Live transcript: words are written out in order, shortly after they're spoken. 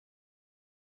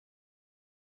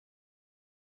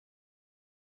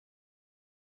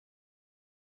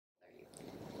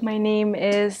My name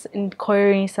is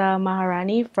Khoirunnisa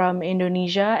Maharani from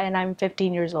Indonesia, and I'm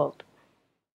 15 years old.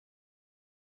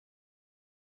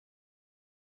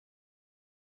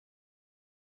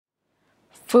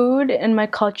 Food in my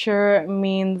culture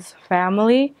means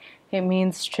family, it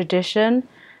means tradition,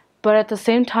 but at the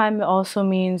same time, it also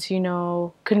means,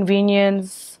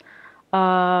 convenience,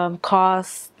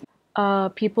 cost.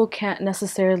 People can't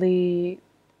necessarily,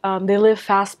 they live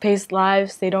fast-paced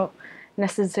lives. They don't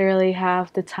necessarily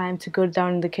have the time to go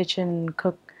down in the kitchen and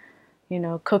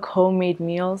cook homemade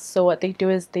meals. So what they do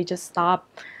is they just stop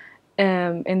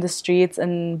in the streets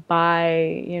and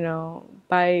buy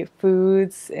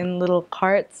foods in little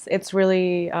carts. It's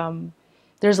really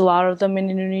there's a lot of them in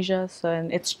Indonesia, so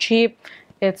and it's cheap,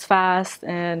 it's fast,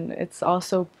 and it's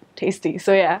also tasty.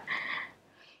 So yeah.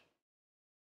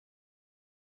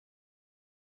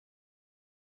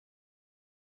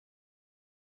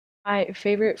 My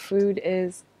favorite food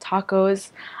is tacos.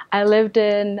 I lived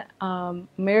in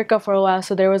America for a while,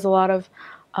 so there was a lot of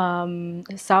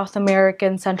South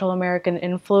American, Central American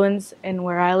influence in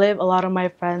where I live. A lot of my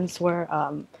friends were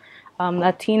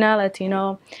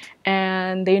Latino,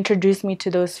 and they introduced me to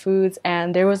those foods.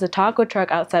 And there was a taco truck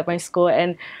outside my school,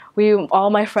 and all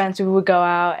my friends, we would go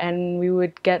out and we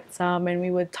would get some, and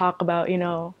we would talk about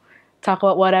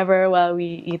whatever while we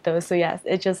eat those. So yes,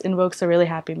 it just invokes a really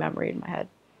happy memory in my head.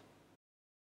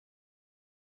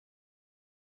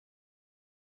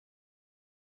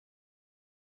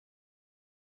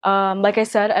 Like I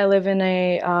said, I live in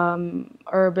a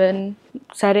urban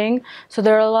setting, so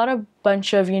there are a lot of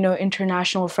bunch of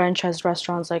international franchise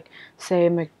restaurants like say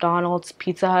McDonald's,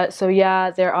 Pizza Hut. So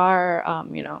yeah, there are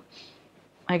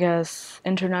I guess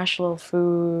international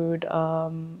food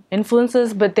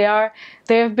influences, but they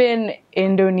have been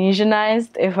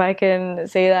Indonesianized, if I can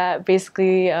say that.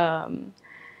 Basically,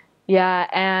 yeah,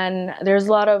 and there's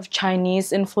a lot of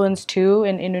Chinese influence too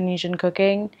in Indonesian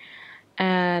cooking.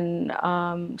 And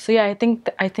so yeah, I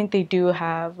think they do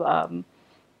have a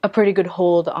pretty good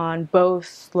hold on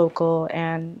both local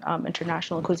and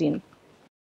international cuisine.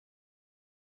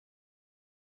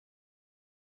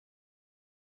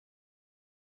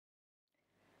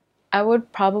 I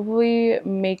would probably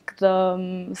make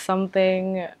them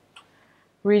something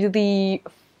really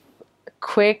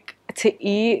quick to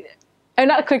eat.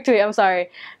 Not quick to eat, I'm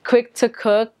sorry. Quick to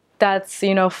cook, that's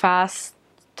fast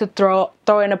to throw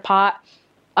in a pot,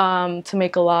 to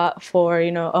make a lot for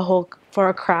for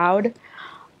a crowd.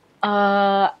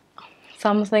 Uh,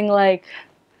 Something like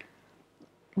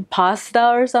pasta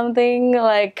or something,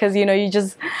 like, because you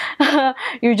just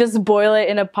you just boil it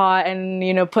in a pot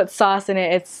and put sauce in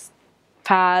it. It's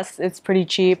fast, it's pretty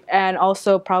cheap, and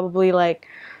also probably like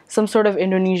some sort of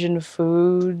Indonesian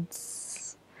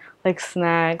foods, like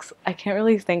snacks. I can't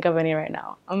really think of any right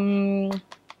now. Let's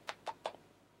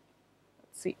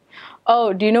see.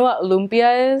 Oh, do you know what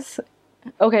lumpia is?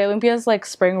 Okay, lumpia is like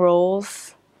spring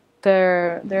rolls.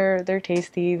 They're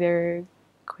tasty. They're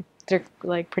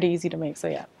like pretty easy to make. So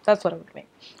yeah, that's what I would make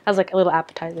as like little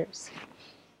appetizers.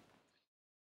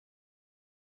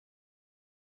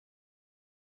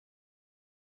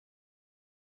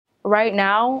 Right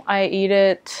now, I eat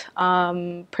it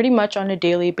pretty much on a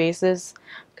daily basis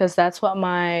because that's what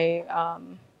my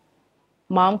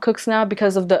mom cooks now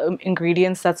because of the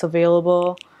ingredients that's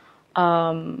available.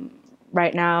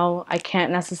 Right now, I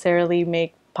can't necessarily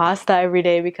make pasta every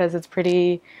day because it's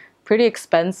pretty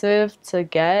expensive to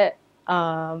get.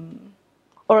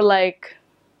 Or like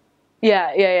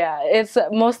yeah. It's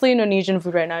mostly Indonesian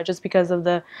food right now just because of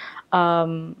the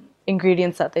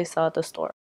ingredients that they sell at the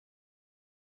store.